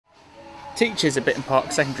Teachers at Bitterne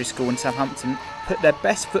Park Secondary School in Southampton put their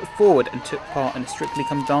best foot forward and took part in a Strictly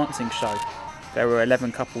Come Dancing show. There were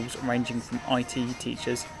 11 couples ranging from IT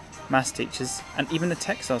teachers, maths teachers and even a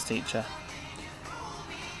textiles teacher.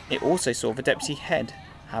 It also saw the deputy head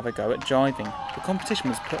have a go at jiving. The competition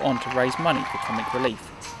was put on to raise money for comic relief.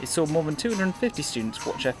 It saw more than 250 students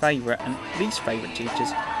watch their favourite and least favourite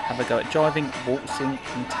teachers have a go at jiving, waltzing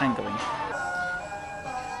and tangoing.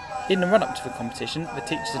 In the run-up to the competition, the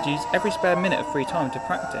teachers had used every spare minute of free time to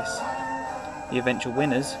practice. The eventual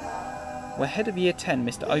winners were Head of Year 10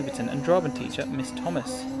 Mr Overton and drama teacher Miss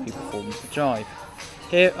Thomas, who performed the jive.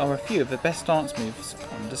 Here are a few of the best dance moves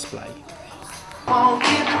on display.